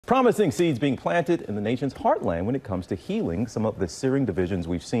Promising seeds being planted in the nation's heartland when it comes to healing some of the searing divisions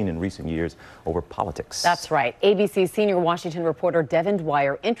we've seen in recent years over politics. That's right. ABC senior Washington reporter Devin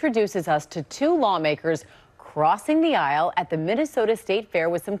Dwyer introduces us to two lawmakers crossing the aisle at the Minnesota State Fair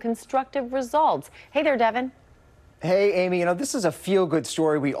with some constructive results. Hey there, Devin. Hey, Amy, this is a feel-good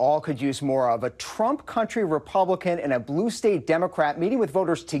story we all could use more of. A Trump country Republican and a blue state Democrat meeting with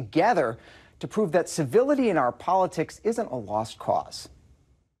voters together to prove that civility in our politics isn't a lost cause.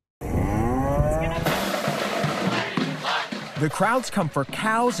 The crowds come for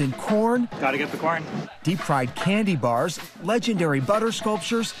cows and corn. Gotta get the corn. Deep-fried candy bars, legendary butter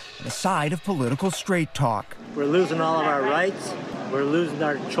sculptures, and a side of political straight talk. We're losing all of our rights. We're losing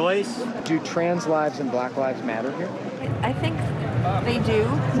our choice. Do trans lives and black lives matter here? I think they do,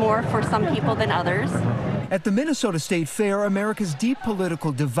 more for some people than others. At the Minnesota State Fair, America's deep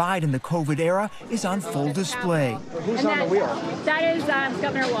political divide in the COVID era is on full display. Who's on the wheel? That is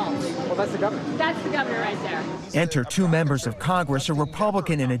Governor Walz. Well, that's the governor. That's the governor right there. Enter two members of Congress, a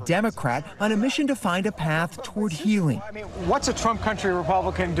Republican and a Democrat, on a mission to find a path toward healing. I mean, what's a Trump country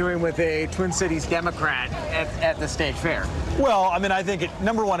Republican doing with a Twin Cities Democrat at the State Fair? Well, I think,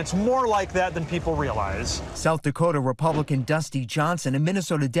 number one, it's more like that than people realize. South Dakota Republican Dusty Johnson and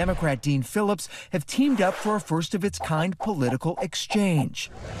Minnesota Democrat Dean Phillips have teamed up for a first-of-its-kind political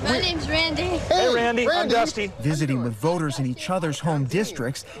exchange. My name's Randy. Hey, Randy. I'm Dusty. Visiting with voters in each other's home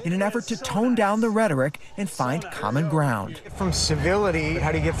districts in an effort to tone down the rhetoric and find common ground. From civility,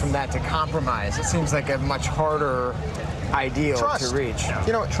 how do you get from that to compromise? It seems like a much harder ideal to reach.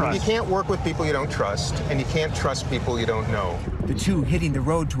 You can't work with people you don't trust, and you can't trust people you don't know. The two hitting the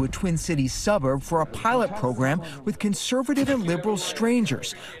road to a Twin Cities suburb for a pilot program with conservative and liberal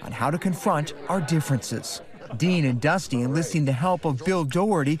strangers on how to confront our differences. Dean and Dusty enlisting the help of Bill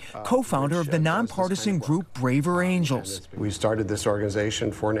Doherty, co-founder of the nonpartisan group Braver Angels. We started this organization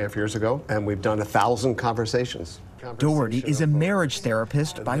 4.5 years ago, and we've done 1,000 conversations. Doherty is a marriage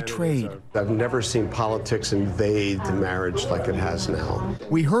therapist by trade. I've never seen politics invade the marriage like it has now.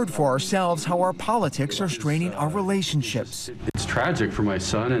 We heard for ourselves how our politics are straining our relationships. It's tragic for my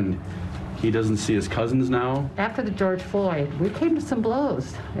son, and he doesn't see his cousins now. After the George Floyd, we came to some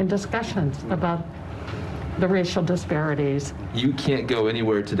blows and discussions about the racial disparities. You can't go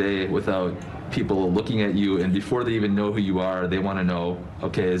anywhere today without people looking at you, and before they even know who you are, they want to know,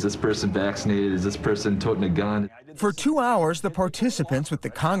 okay, is this person vaccinated? Is this person toting a gun? For 2 hours, the participants, with the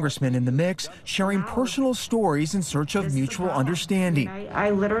congressman in the mix, sharing personal stories in search of mutual understanding. I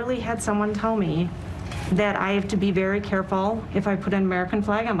literally had someone tell me that I have to be very careful if I put an American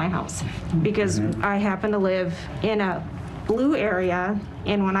flag on my house, because I happen to live in a blue area,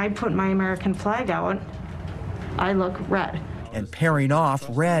 and when I put my American flag out, I look red. And pairing off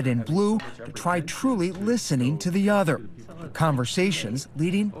red and blue to try truly listening to the other. The conversations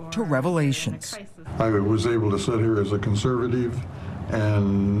leading to revelations. I was able to sit here as a conservative,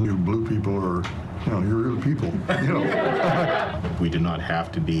 and you blue people are, you're real people, We do not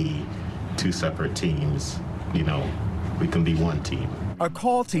have to be two separate teams, we can be one team. A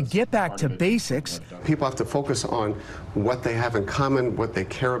call to get back to basics. People have to focus on what they have in common, what they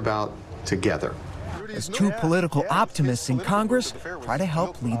care about together. As two political optimists in Congress try to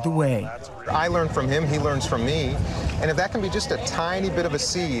help lead the way. I learn from him, he learns from me, and if that can be just a tiny bit of a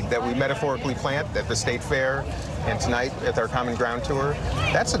seed that we metaphorically plant at the State Fair and tonight at our Common Ground tour,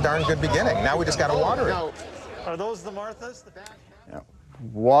 that's a darn good beginning. Now we just got to water it. Are those the Marthas?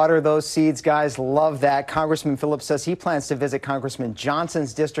 Water those seeds, guys. Love that. Congressman Phillips says he plans to visit Congressman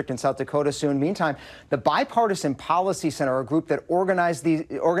Johnson's district in South Dakota soon. Meantime, the Bipartisan Policy Center, a group that organizes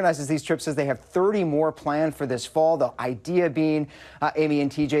these trips, says they have 30 more planned for this fall. The idea being, Amy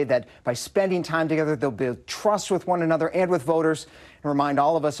and TJ, that by spending time together, they'll build trust with one another and with voters, and remind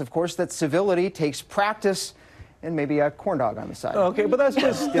all of us, of course, that civility takes practice and maybe a corn dog on the side. Okay, but that's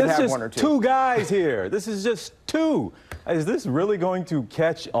just two guys here. This is just two. Is this really going to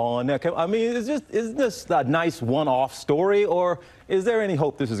catch on? Is this a nice one-off story, or is there any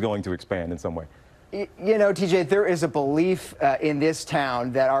hope this is going to expand in some way? TJ, there is a belief in this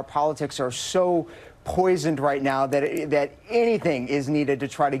town that our politics are so poisoned right now that anything is needed to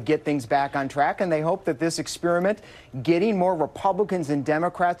try to get things back on track, and they hope that this experiment, getting more Republicans and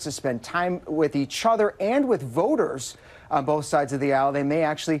Democrats to spend time with each other and with voters on both sides of the aisle, they may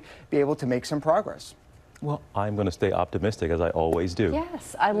actually be able to make some progress. Well, I'm going to stay optimistic, as I always do.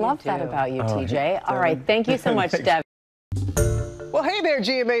 Yes, I love that about you, TJ. All right, thank you so much, Deb. Well, hey there,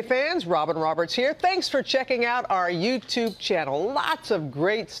 GMA fans. Robin Roberts here. Thanks for checking out our YouTube channel. Lots of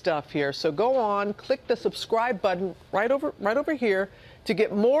great stuff here. So go on, click the subscribe button right over here to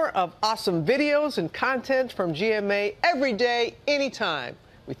get more of awesome videos and content from GMA every day, anytime.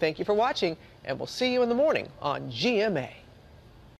 We thank you for watching, and we'll see you in the morning on GMA.